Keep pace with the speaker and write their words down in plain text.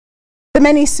The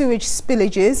many sewage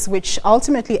spillages which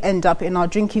ultimately end up in our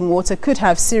drinking water could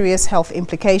have serious health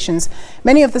implications.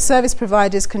 Many of the service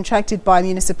providers contracted by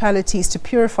municipalities to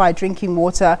purify drinking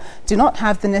water do not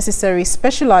have the necessary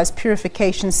specialized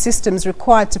purification systems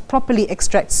required to properly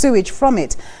extract sewage from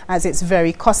it, as it's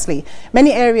very costly.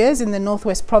 Many areas in the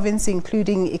northwest province,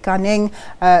 including Ikageng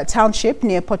township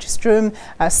near Potchefstroom,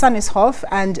 Sannies-hof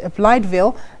and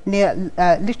Blydeville near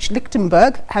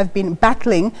Lichtenburg, have been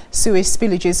battling sewage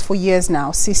spillages for years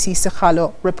now. SISI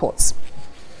SEGALO reports.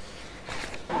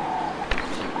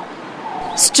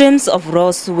 Streams of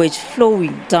raw sewage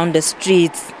flowing down the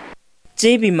streets.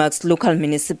 JB Mark's local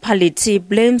municipality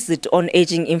blames it on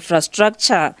aging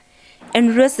infrastructure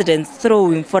and residents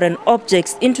throwing foreign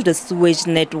objects into the sewage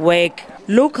network.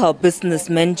 Local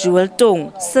businessman Joel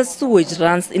Tong says sewage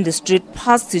runs in the street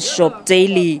past his shop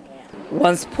daily.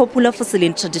 Once popular for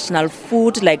selling traditional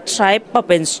food like tripe, pap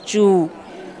and stew,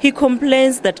 he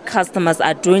complains that customers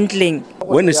are dwindling.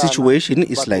 When a situation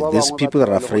is like this, people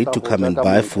are afraid to come and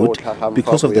buy food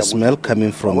because of the smell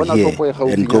coming from here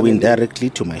and going directly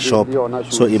to my shop.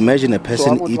 So imagine a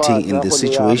person eating in this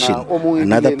situation.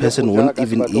 Another person won't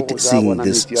even eat seeing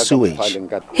this sewage.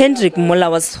 Hendrik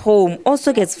Molawa's home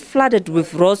also gets flooded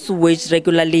with raw sewage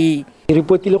regularly.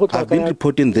 I've been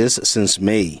reporting this since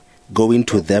May, going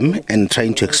to them and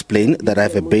trying to explain that I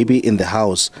have a baby in the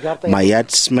house. My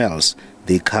yard smells.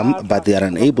 They come, but they are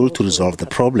unable to resolve the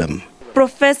problem.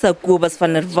 Professor Kobus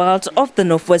van der Walt of the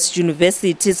Northwest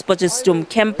University's Potchefstroom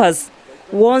campus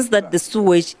warns that the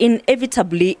sewage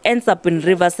inevitably ends up in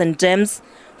rivers and dams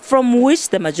from which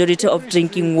the majority of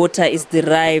drinking water is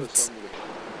derived.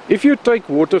 If you take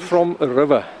water from a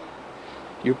river,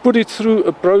 you put it through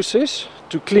a process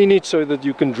to clean it so that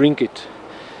you can drink it.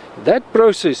 That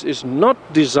process is not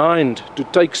designed to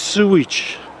take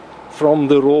sewage from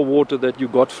the raw water that you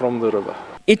got from the river.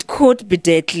 It could be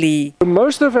deadly.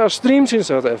 Most of our streams in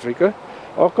South Africa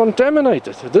are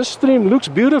contaminated. This stream looks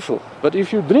beautiful, but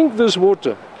if you drink this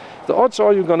water, the odds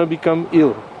are you're going to become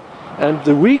ill. And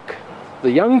the weak,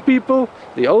 the young people,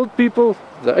 the old people,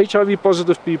 the HIV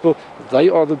positive people, they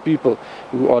are the people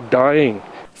who are dying.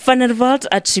 Van der Walt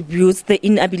attributes the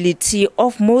inability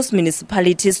of most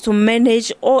municipalities to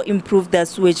manage or improve their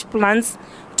sewage plants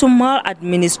to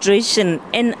maladministration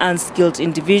and unskilled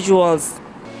individuals.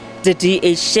 The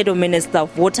DA Shadow Minister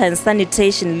of Water and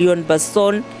Sanitation, Leon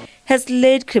Basson, has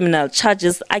laid criminal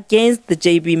charges against the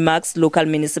JB Mark's local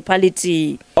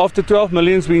municipality. After 12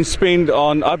 million being spent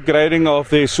on upgrading of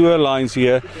their sewer lines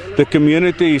here, the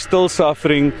community is still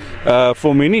suffering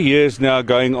for many years now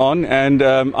going on, and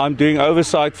I'm doing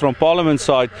oversight from Parliament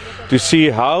side to see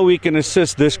how we can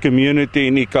assist this community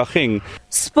in Ikageng.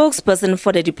 Spokesperson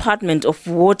for the Department of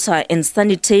Water and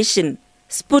Sanitation,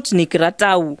 Sputnik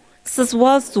Ratau, says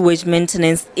while sewage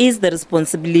maintenance is the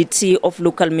responsibility of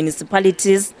local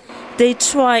municipalities, they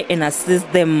try and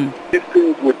assist them. These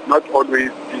things would not always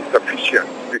be sufficient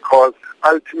because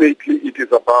ultimately it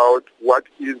is about what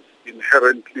is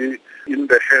inherently in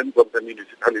the hands of the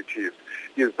municipalities.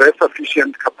 Is there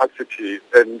sufficient capacity?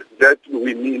 And that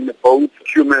we mean both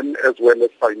human as well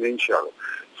as financial.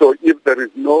 So if there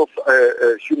is no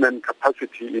human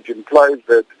capacity, it implies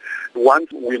that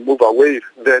once we move away,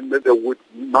 then there would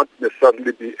not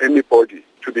necessarily be anybody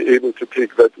to be able to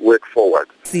take that work forward.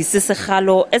 SISI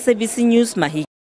SEGALO, SABC News, Mahi.